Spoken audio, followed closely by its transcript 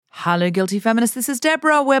Hello, Guilty Feminists. This is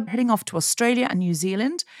Deborah. We're heading off to Australia and New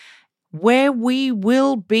Zealand, where we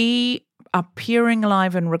will be appearing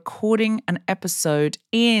live and recording an episode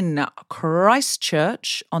in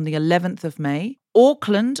Christchurch on the 11th of May,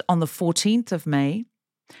 Auckland on the 14th of May,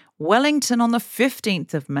 Wellington on the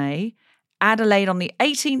 15th of May, Adelaide on the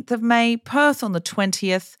 18th of May, Perth on the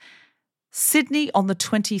 20th, Sydney on the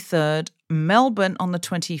 23rd, Melbourne on the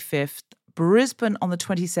 25th, Brisbane on the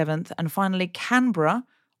 27th, and finally Canberra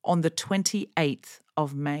on the 28th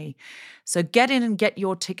of May. So get in and get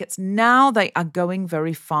your tickets now. They are going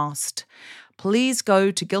very fast. Please go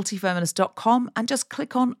to guiltyfeminist.com and just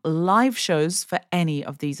click on live shows for any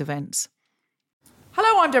of these events.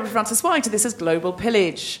 Hello, I'm Deborah Francis White, and this is Global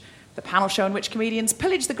Pillage, the panel show in which comedians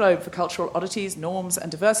pillage the globe for cultural oddities, norms and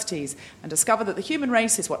diversities and discover that the human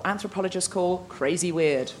race is what anthropologists call crazy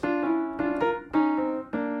weird.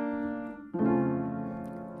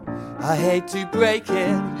 I hate to break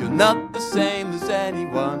it, you're not the same as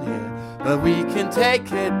anyone here, but we can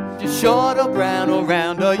take it, you're short or brown or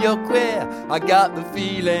round or you're queer. I got the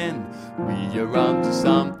feeling we are onto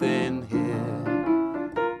something here.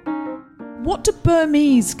 What do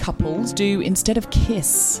Burmese couples do instead of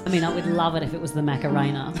kiss? I mean, I would love it if it was the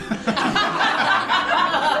Macarena.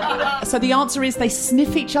 So the answer is they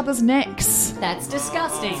sniff each other's necks. That's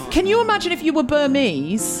disgusting. Can you imagine if you were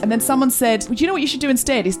Burmese and then someone said, well, do you know what you should do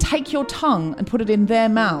instead is take your tongue and put it in their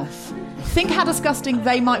mouth? Think how disgusting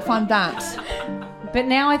they might find that. But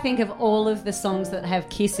now I think of all of the songs that have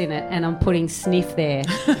kiss in it and I'm putting sniff there.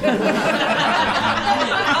 I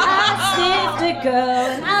sniffed a girl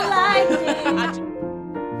and I liked it.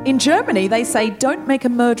 In Germany, they say, don't make a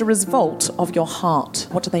murderer's vault of your heart.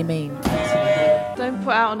 What do they mean? Don't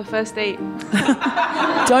put out on the first date.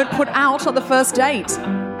 Don't put out on the first date.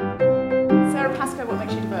 Sarah Pascoe, what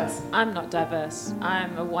makes you diverse? I'm not diverse.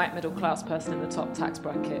 I'm a white middle-class person in the top tax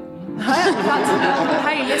bracket.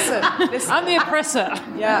 Hey, listen. I'm the oppressor.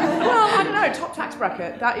 Yeah. Well, I don't know. Top tax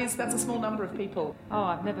bracket. That's a small number of people. Oh,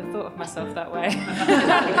 I've never thought of myself that way.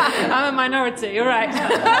 I'm a minority. You're right.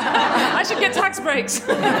 I should get tax breaks.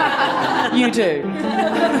 You do.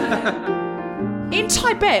 In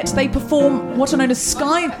Tibet, they perform what are known as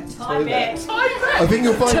sky... Tibet. I think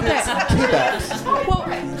you'll find it's Tibet. Well,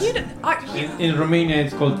 you know, In Romania,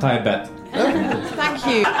 it's called Tibet. Thank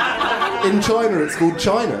you. In China, it's called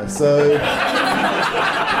China, so...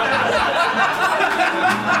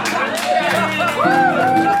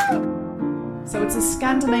 So it's a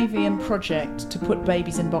Scandinavian project to put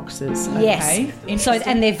babies in boxes. Okay? Yes. So,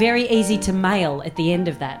 and they're very easy to mail at the end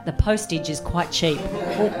of that. The postage is quite cheap.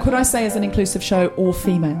 Or could I say as an inclusive show, or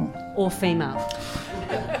female? Or female.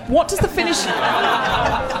 What does the Finnish...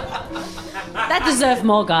 That deserved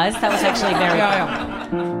more, guys. That was actually very good.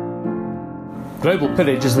 Global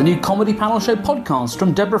Pillage is the new comedy panel show podcast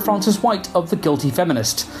from Deborah Francis White of The Guilty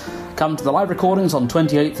Feminist. Come to the live recordings on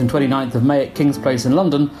 28th and 29th of May at King's Place in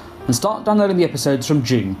London and start downloading the episodes from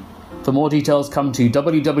June. For more details, come to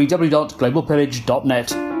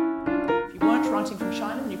www.globalpillage.net. If you weren't writing from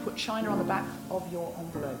China and you put China on the back of your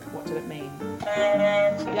envelope, what did it mean?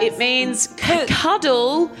 It means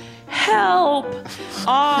cuddle, help,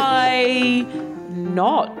 I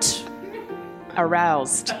not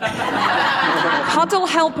aroused. Cuddle,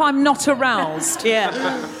 help, I'm not aroused. Yeah.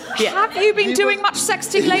 Have you been doing much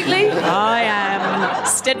sexting lately? I am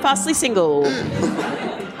steadfastly single.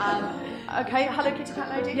 Okay, hello kitty cat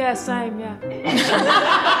lady. Yeah, same, yeah.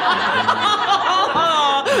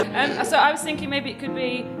 So I was thinking maybe it could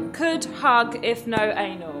be, could hug if no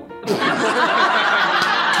anal.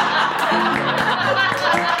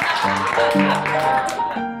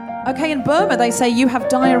 Okay, in Burma they say you have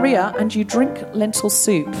diarrhea and you drink lentil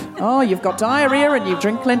soup. Oh, you've got diarrhea and you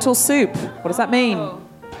drink lentil soup. What does that mean? Oh.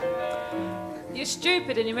 You're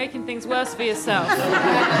stupid and you're making things worse for yourself.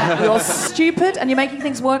 You're stupid and you're making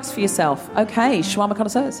things worse for yourself. Okay, Shawarma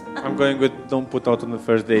connoisseurs. I'm going with don't put out on the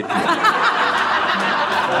first date.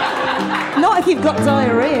 Not if you've got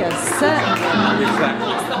diarrhea, certainly.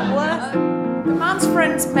 The man's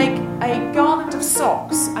friends make a garland of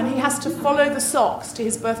socks and he has to follow the socks to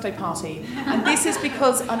his birthday party. And this is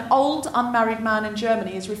because an old unmarried man in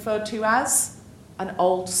Germany is referred to as an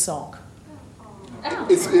old sock.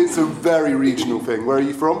 It's a very regional thing. Where are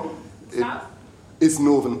you from? It's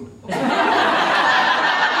northern.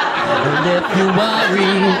 And if you worry,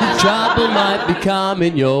 trouble might be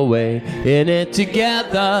coming your way. In it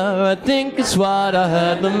together, I think it's what I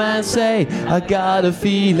heard the man say. I got a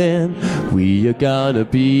feeling we are gonna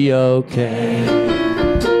be okay.